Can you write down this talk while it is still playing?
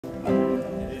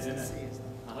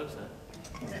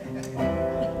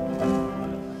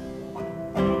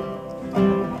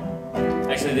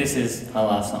Actually, this is our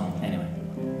last song, anyway.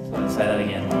 So I'll say that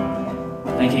again.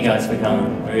 Thank you guys for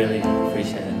coming. I really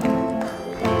appreciate it.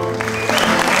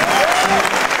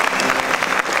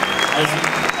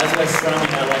 As we're strumming,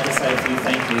 I'd like to say a few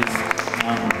thank yous.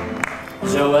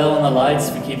 Joel on the lights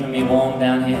for keeping me warm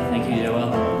down here. Thank you,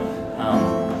 Joel.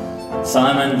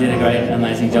 Simon did a great,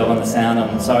 amazing job on the sound.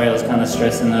 I'm sorry I was kind of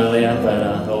stressing earlier, but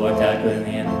it all worked out good in the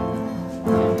end.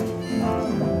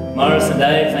 Morris and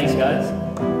Dave, thanks guys.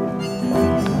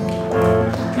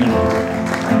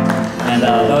 And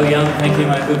Beau Young, thank you,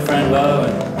 my good friend Beau,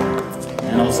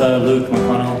 and also Luke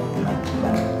McConnell.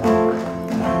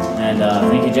 And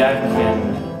thank you, Jack, and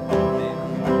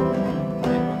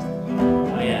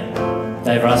oh yeah,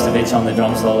 Dave Rastovich on the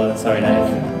drum solo. Sorry,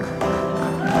 Dave.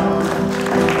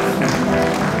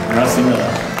 Rusty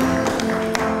Miller.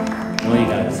 All you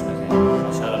guys. Okay,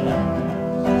 I'll shut up now.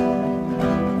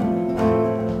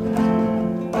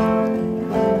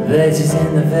 Veggies in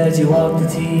the veggie walk, the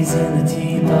teas in the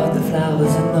teapot, the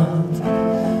flowers are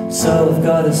not. So we've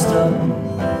got to stop.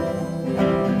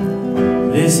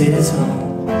 This is home.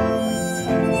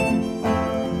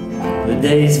 The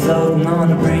day's floating on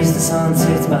the breeze, the sun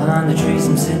sits behind the trees.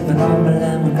 I'm sipping on my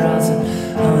lemongrass and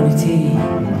honey tea.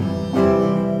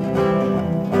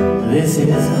 This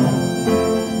is home.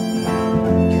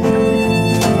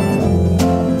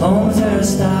 Home's where I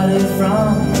started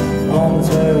from. Home's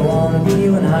where I wanna be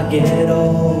when I get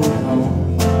old.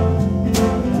 Home.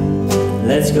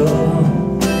 Let's go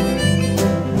home.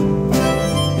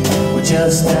 We're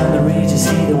just down the reach. You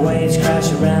see the waves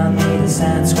crash around me. The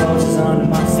sand squashes under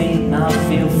my feet and I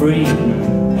feel free.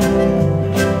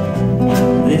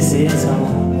 This is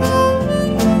home.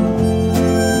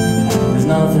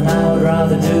 Nothing I would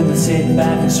rather do than sit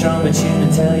back and strum a tune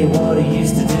and tell you what I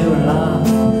used to do and laugh.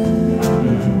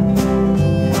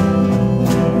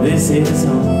 This is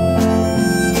home.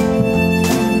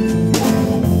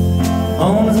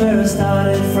 Home is where I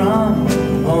started from.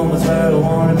 Home is where I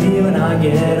want to be when I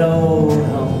get old.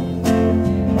 Home.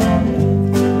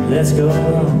 Let's go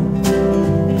home.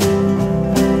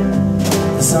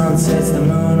 The sun sets, the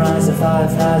moon rises, the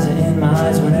fireflies are in my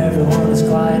eyes. When everyone is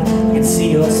quiet, I can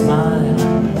see your smile.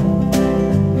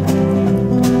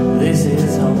 This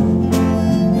is home.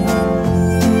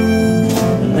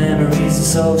 The memories are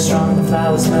so strong, the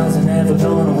flower smells are never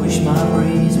gonna wish my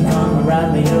breeze would come and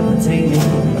wrap me up and take me.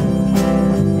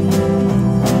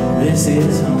 This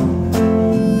is home.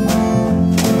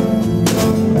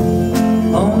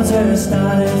 Home is where I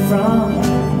started from.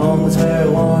 Home is where I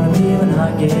wanna be when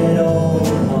I get old.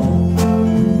 Home.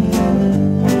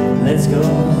 Let's go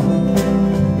home.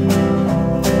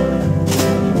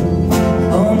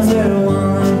 Home is where I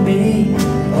wanna be.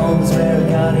 Home is where I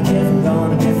gotta get. I'm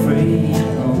gonna be free.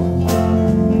 Home.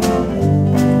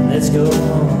 Let's go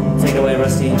home. Take it away,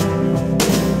 Rusty.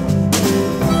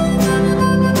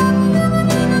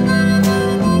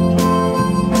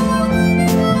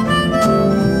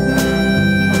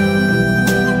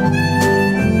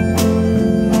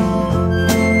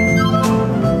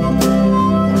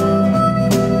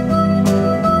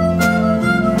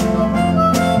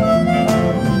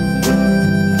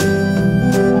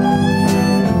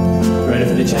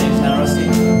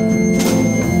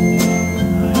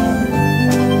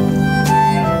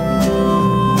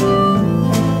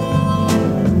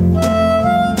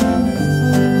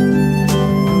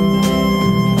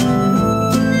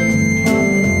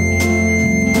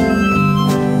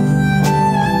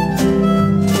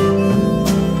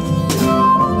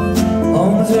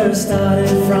 Where I started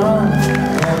from,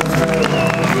 home's where I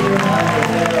wanna be when I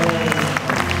get old.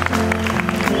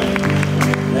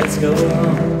 Let's go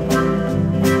home.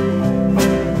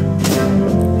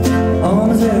 Home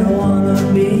is where I wanna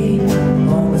be.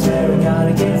 Home is where I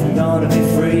gotta get. I'm gonna be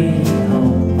free.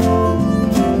 Home.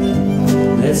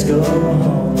 Let's go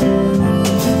home.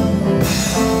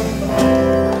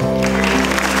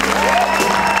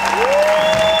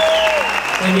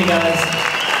 Thank you guys.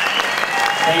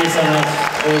 Thank you so much.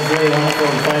 It was really wonderful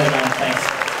to play tonight.